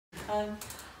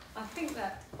I think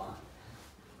that, well,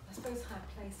 I suppose how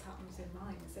place happens in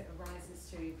mine is it arises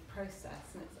through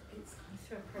process, and it's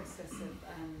through a process of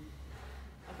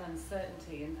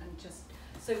uncertainty and just,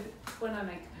 so when I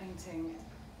make a painting,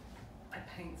 I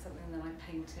paint something and then I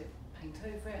paint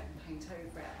over it,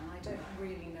 and I don't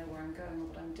really know where I'm going or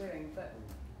what I'm doing, but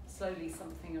slowly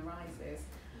something arises,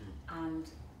 and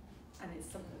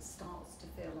it's something that starts to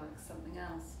feel like something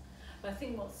else. But I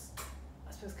think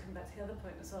I suppose coming back to the other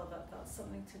point as well, that's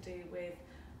something to do with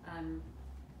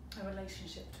a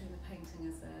relationship between the painting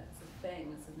as a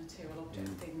thing, as a material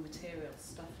object, being material,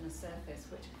 stuff on a surface,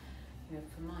 which, you know,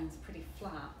 for mine's pretty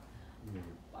flat.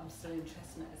 I'm still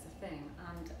interested in it as a thing,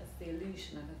 and as the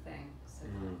illusion of a thing. So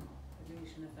the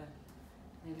illusion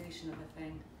of a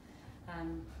thing.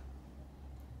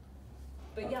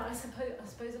 But yeah, I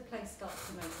suppose a place starts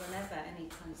to emerge whenever any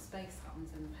kind of space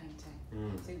happens in the painting.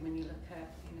 So when you look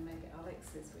at, you know, maybe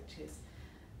Alex's, which is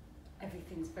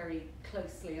everything's very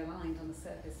closely aligned on the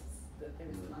surface, that there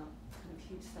isn't that kind of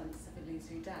huge sense of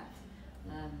illusory depth.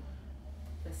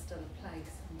 There's still a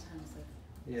place in terms of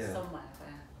somewhere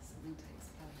where something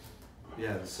takes place.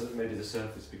 Yeah, so maybe the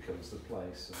surface becomes the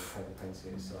place of the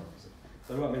painting itself.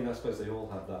 So I mean, I suppose they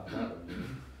all have that about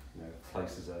them. You know,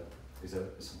 place is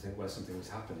something where something is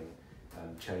happening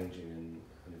and changing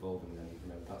and evolving, and you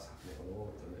know that's happening on all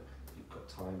of them. You've got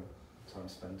time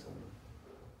spent on them.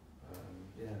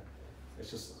 It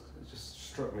just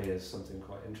struck me as something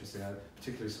quite interesting,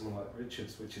 particularly someone like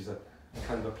Richard's, which is a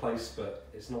kind of a place, but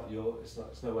it's not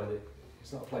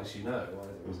a place you know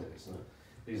either, is it?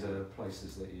 These are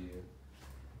places that you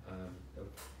are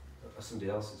somebody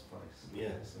else's place.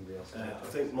 Yeah, somebody else's I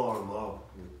think more and more,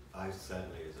 I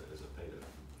certainly as a painter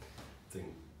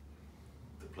think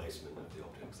the placement of the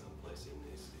objects I'm placing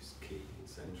is key and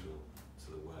central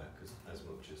to the work as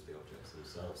much as the objects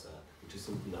themselves are, which is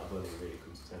something that I've only really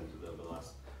come to terms with over the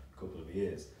last couple of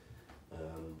years.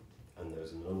 And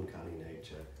there's an uncanny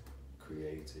nature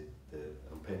created.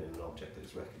 I'm painting an object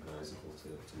that's recognisable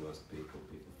to most people.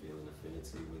 People feel an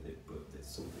affinity with it, but there's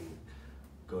something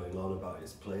going on about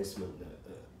its placement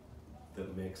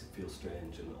that makes it feel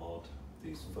strange and odd.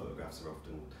 These photographs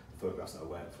that I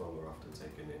work from are often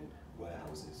taken in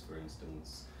warehouses, for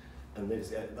instance. And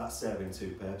that's serving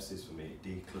two purposes for me. It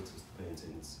declutters the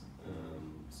paintings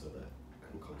so that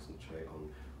I can concentrate on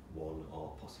one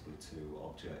or possibly two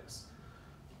objects.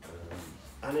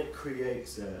 And it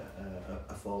creates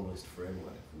a formalist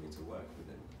framework for me to work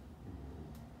within.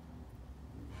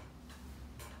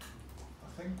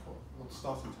 I think what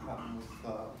started to happen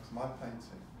with my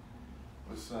painting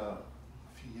was a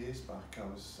few years back. I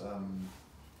was,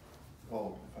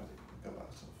 well, if I go back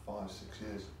sort of 5-6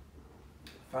 years,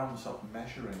 found myself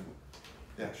measuring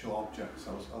the actual objects.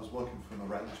 I was working from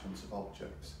arrangements of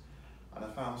objects, and I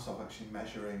found myself actually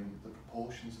measuring the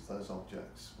proportions of those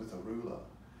objects with a ruler,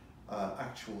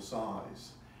 actual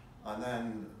size, and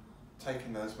then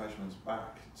taking those measurements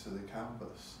back to the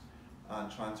canvas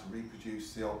and trying to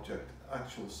reproduce the object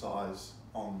actual size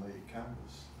on the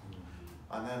canvas.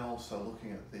 And then also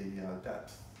looking at the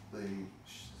depth, the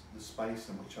space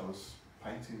in which I was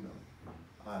painting them,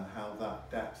 and how that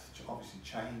depth obviously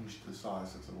changed the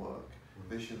size of the work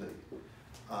visually.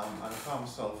 And I found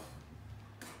myself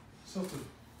sort of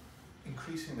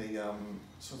increasingly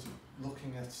sort of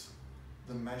looking at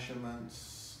the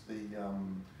measurements, the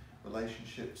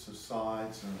relationships of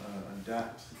size and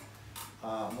depth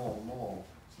more and more,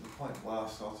 to the point where I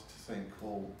started to think,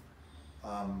 well,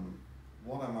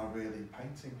 what am I really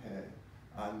painting here?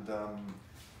 And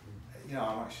you know,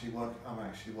 I'm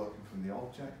actually working from the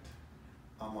object.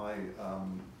 Am I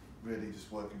really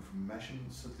just working from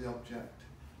measurements of the object?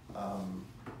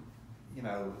 You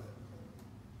know,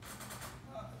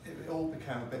 it all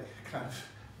became a bit kind of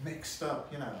mixed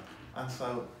up, you know, and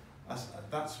so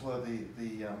that's where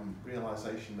the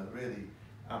realization that really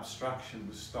abstraction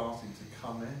was starting to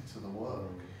come into the work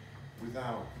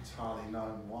without entirely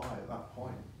knowing why at that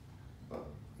point. But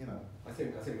you know, I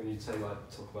think when you say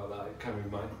talk about that, it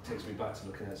kind of takes me back to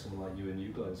looking at someone like Ewan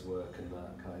Uglow's work and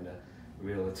that kind of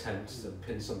real attempt to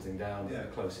pin something down. The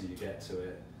closer you get to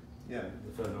it, the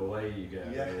further away you go.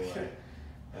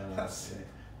 That's it.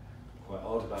 Quite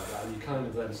odd about that, and you kind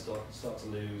of then start to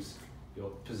lose your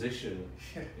position,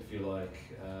 if you like,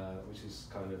 which is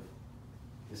kind of,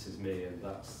 this is me and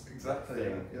that's exactly the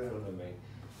thing in front of me.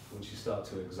 Once you start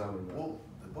to examine that. Well,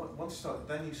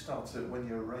 then you start to, when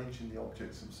you're arranging the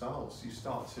objects themselves, you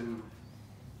start to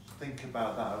think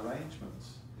about that arrangement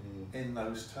in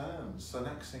those terms. So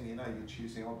next thing you know, you're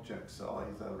choosing objects that are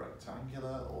either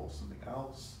rectangular or something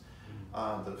else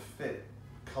that fit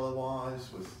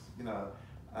colour-wise with, you know,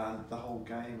 and the whole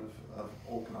game of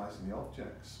organising the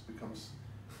objects becomes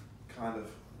kind of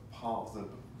part of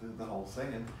the whole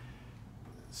thing. And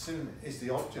soon, is the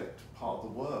object part of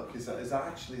the work? Is that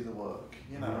actually the work?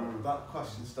 You know, that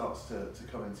question starts to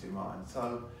come into your mind.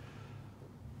 So,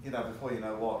 you know, before you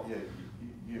know what,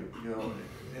 you're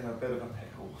in a bit of a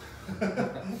pickle.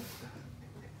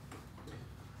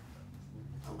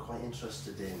 I'm quite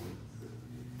interested in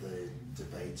the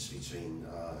debates between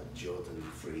Judd and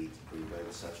Fried, Greenberg,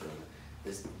 etc.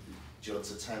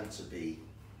 Judd's attempt to be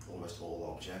almost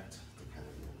all object, the kind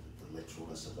of the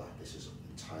literalness of that. This is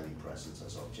entirely present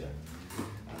as object,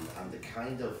 and the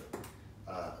kind of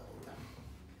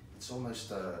it's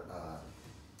almost a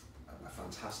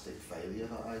fantastic failure,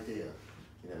 that idea.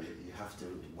 You know, you have to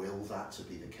will that to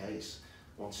be the case.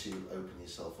 Once you open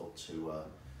yourself up to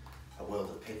a world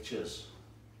of pictures,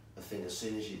 a thing, as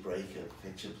soon as you break a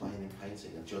picture plane in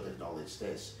painting, and Judd acknowledged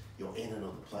this, you're in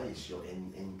another place, you're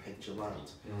in picture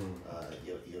land.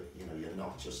 You're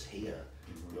not just here,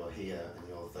 you're here and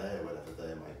you're there, whatever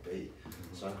there might be.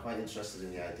 So I'm quite interested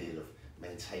in the idea of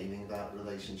maintaining that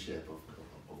relationship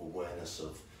of awareness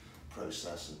of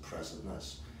process and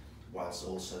presentness, whilst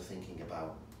also thinking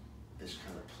about this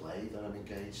kind of play that I'm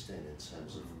engaged in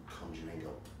terms of conjuring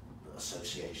up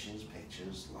associations,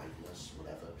 pictures, likeness,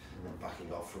 whatever, and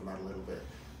backing off from that a little bit.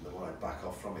 And the more I back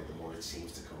off from it, the more it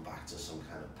seems to come back to some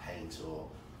kind of paint or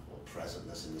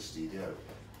presentness in the studio.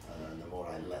 And the more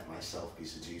I let myself be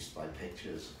seduced by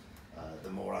pictures,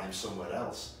 the more I'm somewhere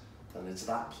else. And it's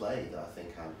that play that I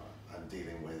think I'm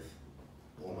dealing with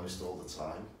almost all the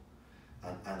time.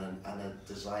 And a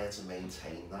desire to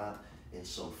maintain that in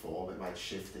some form. It might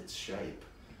shift its shape,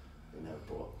 you know,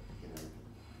 but you know,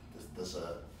 there's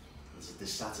a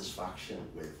dissatisfaction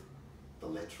with the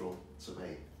literal to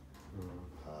me,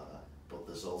 but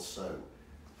there's also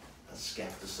a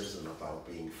skepticism about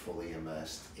being fully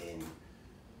immersed in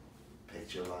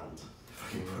picture land, if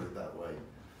I can put it that way,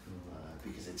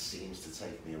 because it seems to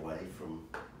take me away from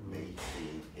me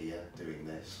being here doing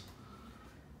this.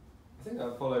 I think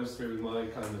that follows through with my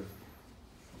kind of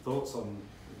thoughts on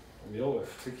your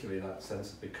work, particularly that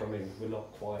sense of becoming. We're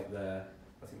not quite there.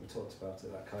 I think we talked about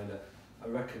it, that kind of, I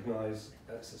recognise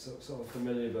it's a sort of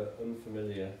familiar but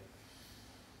unfamiliar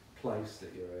place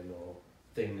that you're in, or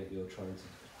thing that you're trying to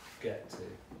get to.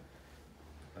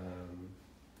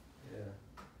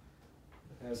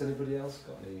 Has anybody else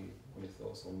got any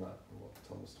thoughts on that, on what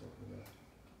Tom was talking about?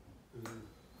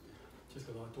 Just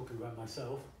like talking about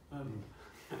myself.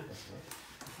 That's right.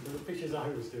 The pictures I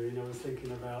was doing, I was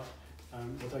thinking about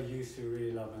what I used to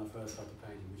really love when I first started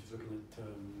painting, which is looking at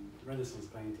Renaissance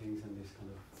paintings and this kind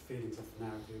of feelings of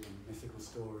narrative and mythical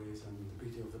stories and the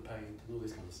beauty of the paint and all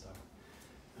this kind of stuff,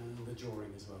 and the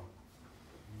drawing as well.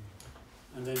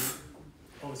 And then,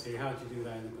 obviously, how do you do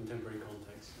that in a contemporary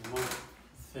context? And one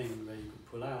thing that you could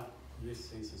pull out in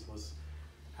this instance was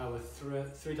how a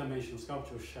three-dimensional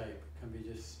sculptural shape can be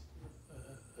just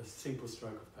a simple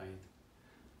stroke of paint.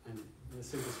 And the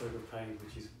simple stroke of paint,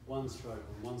 which is one stroke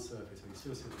on one surface, and you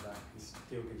still see the back, it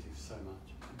still gives you so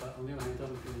much. But on the other hand, it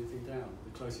doesn't put anything down.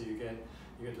 The closer you get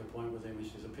to a point where the image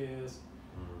disappears,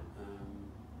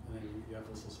 and then you have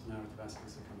all sorts of narrative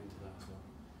aspects that come into that as well.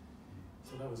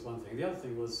 So that was one thing. The other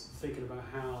thing was thinking about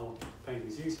how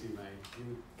paintings used to be made.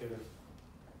 You would get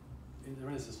in the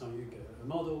Renaissance time, you would get a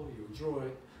model, you would draw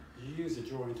it, you use the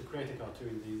drawing to create a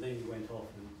cartoon, then you went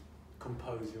off and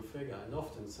compose your figure, and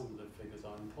often some of the figures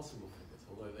are impossible figures,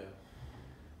 although they're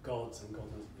gods and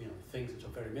things which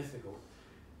are very mythical.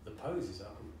 The poses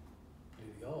are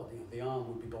completely odd. The arm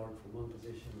would be borrowed from one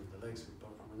position, and the legs would be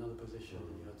borrowed from another position,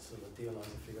 and you had to sort of idealise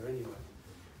the figure anyway.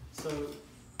 So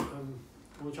what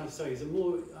I'm trying to say is, the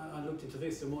more I looked into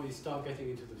this, the more you start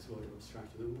getting into this world of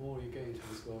abstraction, the more you get into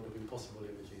this world of impossible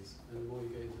images, and the more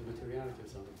you get into the materiality of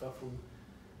something, but from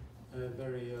a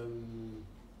very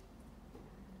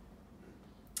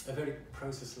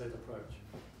process-led approach.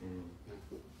 Yeah.